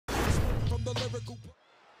lyrical.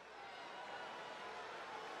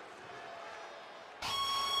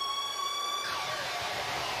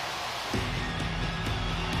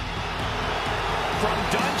 From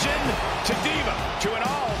dungeon to diva to an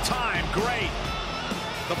all-time great.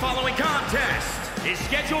 The following contest is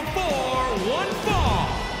scheduled for one fall.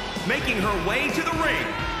 Making her way to the ring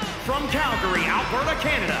from Calgary, Alberta,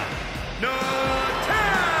 Canada,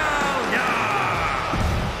 Natalya!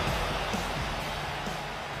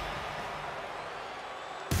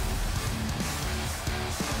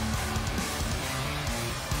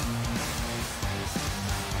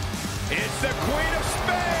 It's the Queen of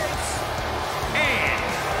Spades. And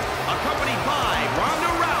accompanied by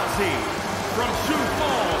Ronda Rousey from Sioux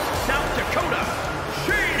Falls, South Dakota,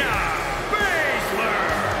 Shayna Baszler.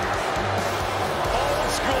 Old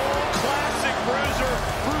school, classic bruiser,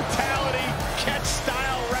 brutality,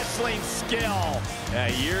 catch-style wrestling skill.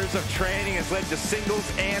 Years of training has led to singles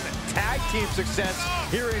and tag team success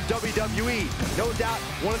here in WWE. No doubt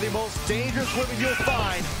one of the most dangerous women you'll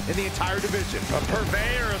find in the entire division. A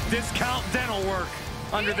purveyor of discount dental work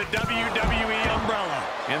under the WWE umbrella.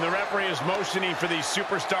 And the referee is motioning for these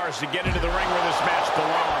superstars to get into the ring where this match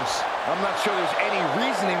belongs. I'm not sure there's any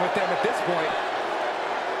reasoning with them at this point.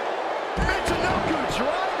 Michinoku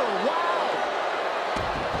driver, wow!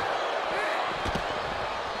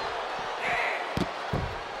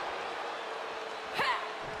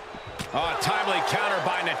 Oh, timely counter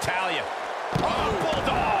by Natalya. Oh,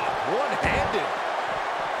 bulldog! One-handed.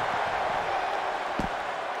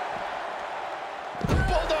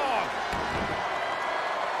 Bulldog!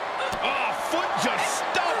 Oh, foot just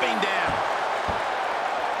stomping down.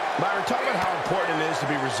 Byron, talk about how important it is to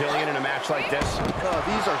be resilient in a match like this.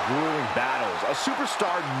 These are grueling battles. A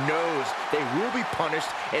superstar knows they will be punished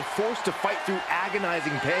and forced to fight through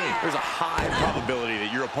agonizing pain. There's a high probability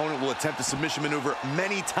that your opponent will attempt a submission maneuver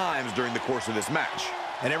many times during the course of this match.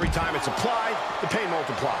 And every time it's applied, the pain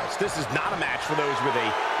multiplies. This is not a match for those with a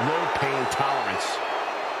low pain tolerance.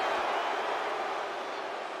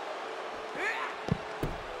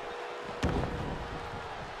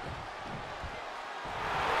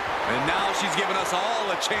 And now she's given us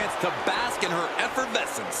all a chance to bask in her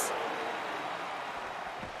effervescence.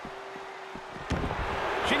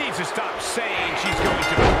 She needs to stop saying she's going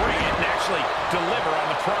to bring it and actually deliver on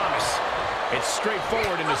the promise. It's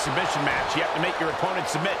straightforward in a submission match. You have to make your opponent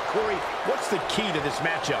submit. Corey, what's the key to this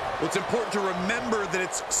matchup? Well, it's important to remember that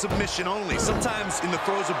it's submission only. Sometimes in the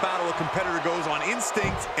throes of battle, a competitor goes on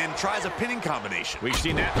instinct and tries a pinning combination. We've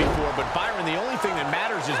seen that before, but Byron, the only thing that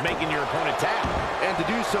matters is making your opponent tap. And to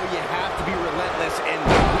do so, you have to be relentless and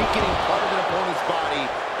weakening part of an opponent's body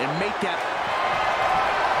and make that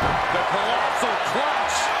The colossal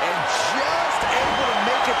clutch. and just able to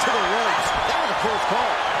make it to the ropes. That was a close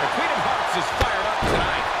call. The Queen of Hearts is fired up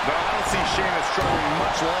tonight. But I don't see Shayna struggling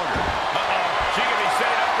much longer. She can be set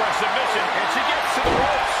up for a submission, and she gets to the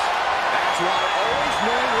ropes. That's why always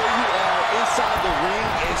knowing where you are inside the ring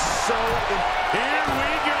is so important. Here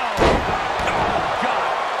we go. Oh,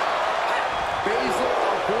 God. Baszler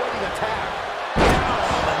avoiding attack. Down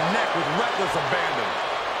on the neck with reckless abandon.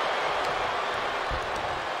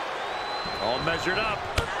 All measured up.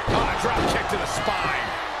 Oh, drop kick to the spine.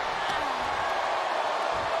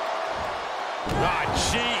 Ah,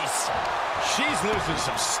 jeez. She's losing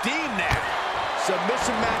some steam now.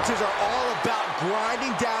 Submission matches are all about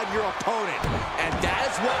grinding down your opponent, and that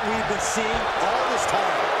is what we've been seeing all this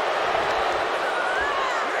time.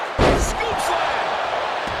 Scoop slam.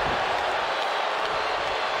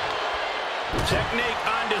 Technique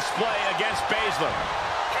on display against Baszler.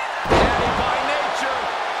 Daddy by nature.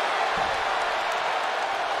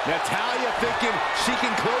 Natalya thinking she can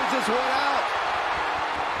close this one out.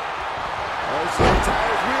 There's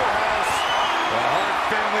Natalya's wheelhouse. The Hart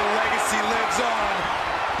family legacy lives on.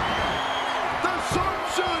 The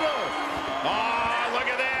sharpshooter. Oh, look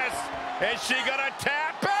at this. Is she gonna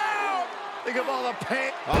tap out? Think of all the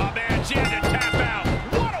pain. Oh, man, she had to tap out.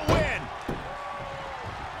 What a win.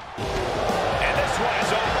 And this one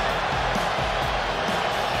is over.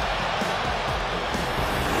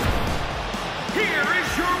 Here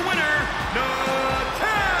is your winner,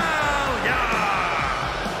 Natalya!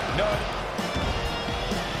 No.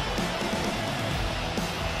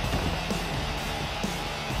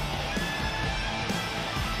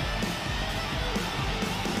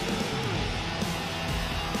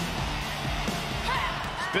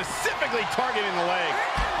 Specifically targeting the leg.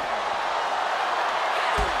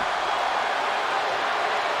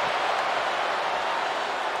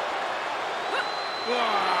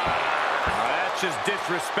 That's just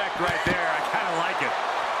disrespect right there. I kind of like it.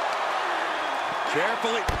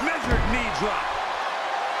 Carefully measured knee drop.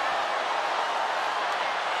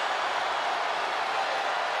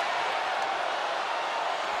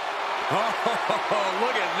 Oh,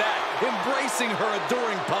 look at that. Embracing her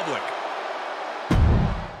adoring public.